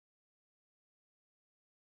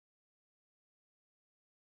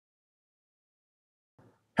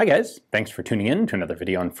Hi guys, thanks for tuning in to another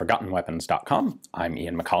video on ForgottenWeapons.com. I'm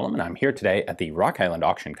Ian McCollum and I'm here today at the Rock Island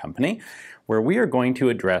Auction Company where we are going to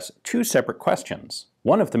address two separate questions.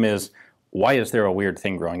 One of them is, why is there a weird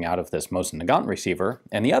thing growing out of this Mosin Nagant receiver?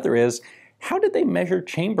 And the other is, how did they measure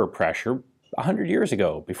chamber pressure 100 years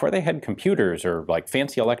ago before they had computers or like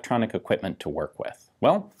fancy electronic equipment to work with?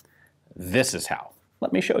 Well, this is how.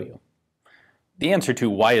 Let me show you. The answer to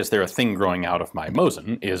why is there a thing growing out of my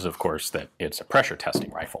Mosin is, of course, that it's a pressure testing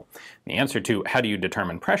rifle. The answer to how do you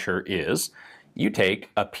determine pressure is you take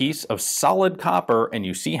a piece of solid copper and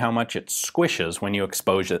you see how much it squishes when you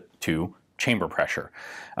expose it to chamber pressure.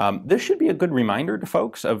 This should be a good reminder to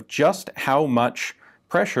folks of just how much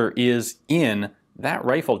pressure is in that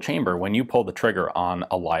rifle chamber when you pull the trigger on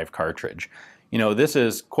a live cartridge. You know, this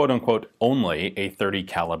is quote-unquote only a .30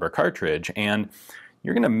 caliber cartridge, and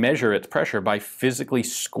you're going to measure its pressure by physically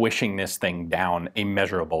squishing this thing down a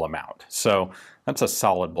measurable amount. So that's a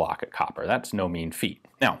solid block of copper. That's no mean feat.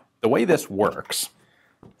 Now, the way this works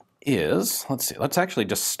is, let's actually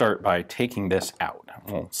just start by taking this out.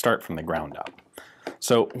 We'll start from the ground up.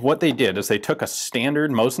 So what they did is they took a standard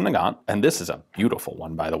Mosin Nagant, and this is a beautiful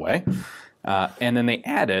one, by the way, and then they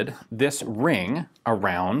added this ring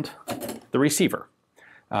around the receiver.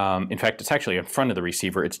 In fact, it's actually in front of the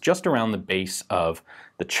receiver. It's just around the base of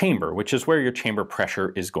the chamber, which is where your chamber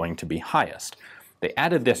pressure is going to be highest. They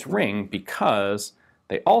added this ring because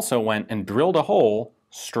they also went and drilled a hole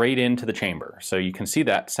straight into the chamber. So you can see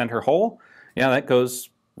that center hole. Yeah, that goes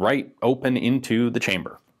right open into the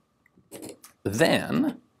chamber.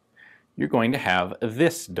 Then you're going to have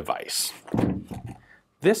this device.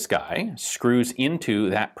 This guy screws into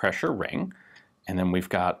that pressure ring, and then we've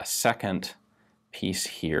got a second piece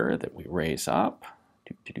here that we raise up,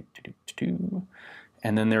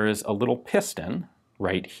 and then there is a little piston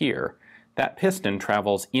right here. That piston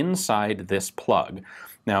travels inside this plug.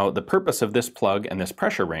 Now, the purpose of this plug and this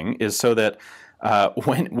pressure ring is so that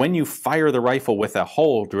when you fire the rifle with a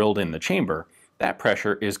hole drilled in the chamber, that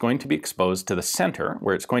pressure is going to be exposed to the center,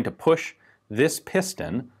 where it's going to push this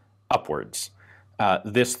piston upwards.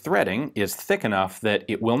 This threading is thick enough that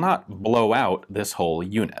it will not blow out this whole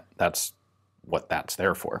unit. That's what that's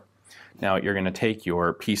there for. Now you're going to take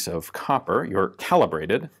your piece of copper, your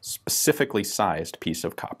calibrated, specifically sized piece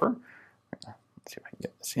of copper. Let's see if I can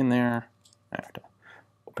get this in there. I have to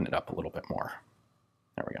open it up a little bit more.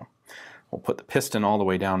 There we go. We'll put the piston all the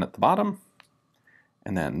way down at the bottom,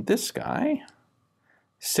 and then this guy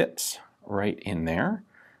sits right in there,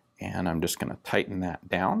 and I'm just going to tighten that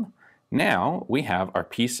down. Now we have our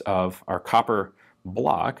piece of our copper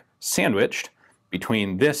block sandwiched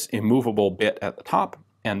between this immovable bit at the top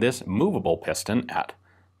and this movable piston at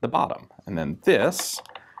the bottom. And then this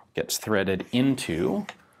gets threaded into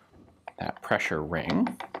that pressure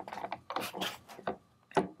ring.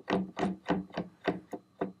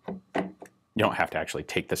 You don't have to actually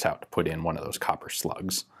take this out to put in one of those copper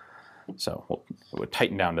slugs. So we'll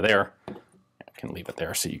tighten down to there. I can leave it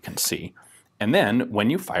there so you can see. And then when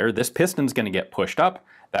you fire, this piston's going to get pushed up.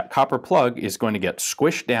 That copper plug is going to get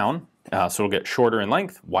squished down, so it'll get shorter in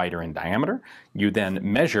length, wider in diameter. You then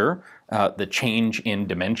measure the change in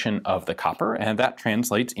dimension of the copper, and that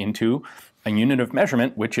translates into a unit of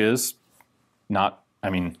measurement, which is not, I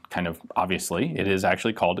mean, kind of obviously, it is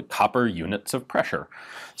actually called copper units of pressure.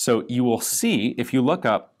 So you will see, if you look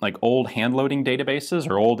up like old hand loading databases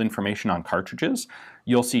or old information on cartridges,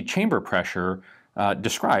 you'll see chamber pressure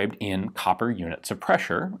described in copper units of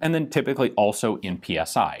pressure, and then typically also in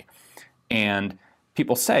PSI. And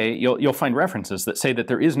people say, you'll find references that say that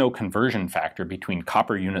there is no conversion factor between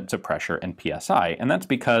copper units of pressure and PSI, and that's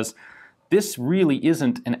because this really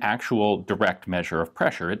isn't an actual direct measure of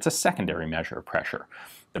pressure, it's a secondary measure of pressure.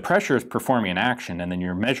 The pressure is performing an action, and then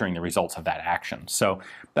you're measuring the results of that action. So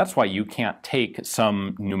that's why you can't take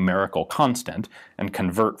some numerical constant and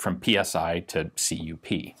convert from PSI to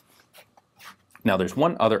CUP. Now there's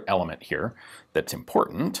one other element here that's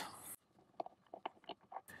important,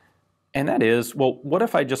 and that is, well, what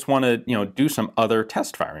if I just want to, do some other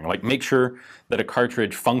test firing, like make sure that a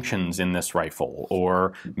cartridge functions in this rifle,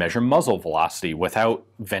 or measure muzzle velocity without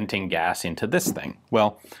venting gas into this thing?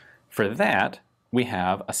 Well, for that, we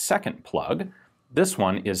have a second plug. This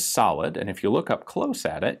one is solid, and if you look up close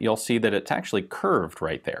at it, you'll see that it's actually curved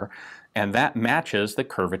right there, and that matches the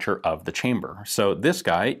curvature of the chamber. So this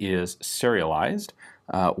guy is serialized,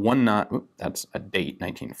 that's a date,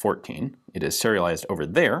 1914. It is serialized over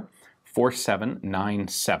there,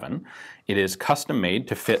 4797. It is custom made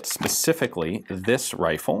to fit specifically this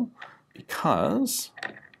rifle because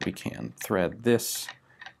we can thread this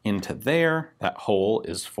into there. That hole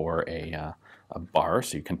is for a bar,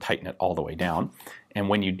 so you can tighten it all the way down. And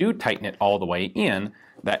when you do tighten it all the way in,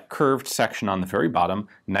 that curved section on the very bottom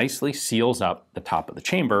nicely seals up the top of the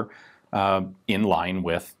chamber in line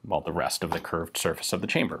with, well, the rest of the curved surface of the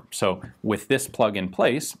chamber. So with this plug in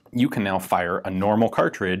place, you can now fire a normal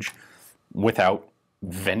cartridge without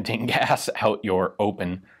venting gas out your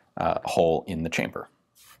open hole in the chamber.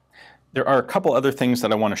 There are a couple other things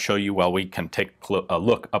that I want to show you while we can take a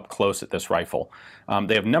look up close at this rifle.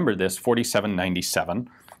 They have numbered this 4797.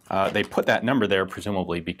 They put that number there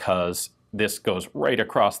presumably because this goes right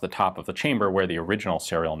across the top of the chamber where the original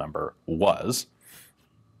serial number was.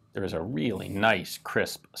 There is a really nice,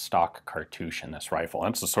 crisp stock cartouche in this rifle.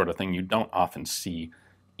 That's the sort of thing you don't often see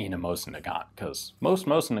in a Mosin Nagant, because most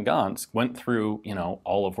Mosin Nagants went through, you know,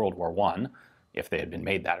 all of World War I, if they had been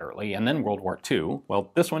made that early, and then World War II.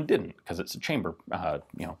 Well, this one didn't, because it's a chamber,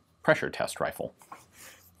 you know, pressure test rifle.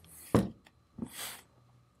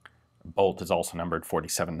 Bolt is also numbered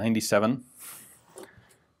 4797.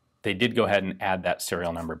 They did go ahead and add that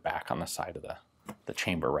serial number back on the side of the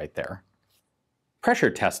chamber right there.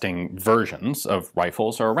 Pressure testing versions of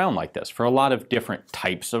rifles are around like this for a lot of different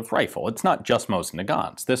types of rifle. It's not just Mosin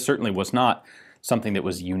Nagants. This certainly was not something that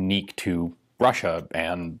was unique to Russia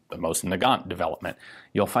and the Mosin Nagant development.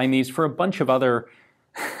 You'll find these for a bunch of other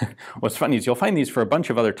what's funny is you'll find these for a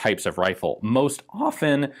bunch of other types of rifle. Most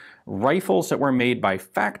often rifles that were made by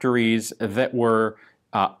factories that were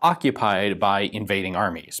occupied by invading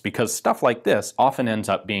armies, because stuff like this often ends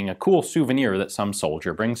up being a cool souvenir that some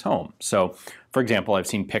soldier brings home. So, for example, I've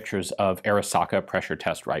seen pictures of Arisaka pressure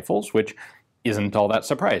test rifles, which isn't all that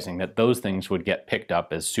surprising that those things would get picked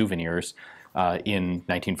up as souvenirs in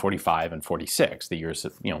 1945 and 46, the years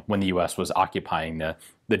that, you know, when the U.S. was occupying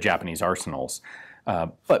the Japanese arsenals.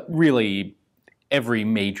 But really, every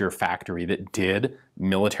major factory that did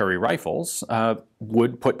military rifles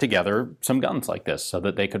would put together some guns like this so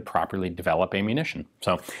that they could properly develop ammunition.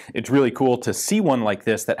 So it's really cool to see one like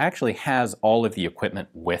this that actually has all of the equipment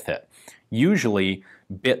with it. Usually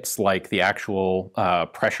bits like the actual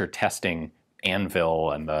pressure testing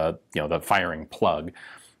anvil and the firing plug,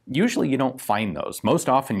 usually you don't find those. Most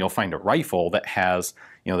often you'll find a rifle that has,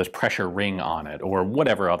 you know, this pressure ring on it or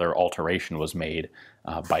whatever other alteration was made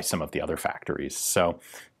by some of the other factories. So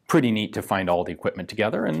pretty neat to find all the equipment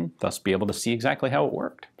together and thus be able to see exactly how it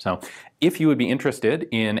worked. So if you would be interested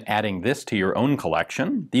in adding this to your own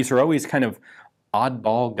collection, these are always kind of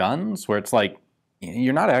oddball guns where it's like,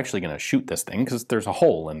 you're not actually going to shoot this thing because there's a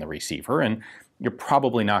hole in the receiver, and you're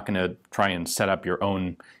probably not going to try and set up your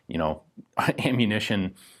own, you know,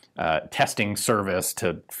 ammunition testing service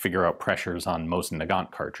to figure out pressures on Mosin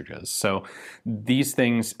Nagant cartridges. So these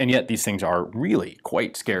things, and yet these things are really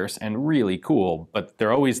quite scarce and really cool, but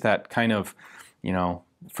they're always that kind of, you know,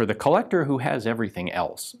 for the collector who has everything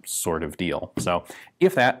else sort of deal. So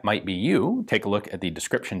if that might be you, take a look at the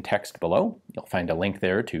description text below. You'll find a link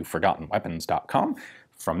there to ForgottenWeapons.com.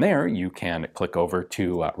 From there, you can click over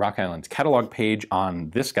to Rock Island's catalog page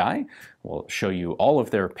on this guy. We'll show you all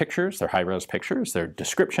of their pictures, their high-res pictures, their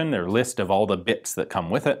description, their list of all the bits that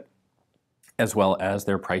come with it, as well as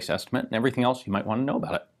their price estimate and everything else you might want to know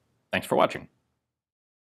about it. Thanks for watching.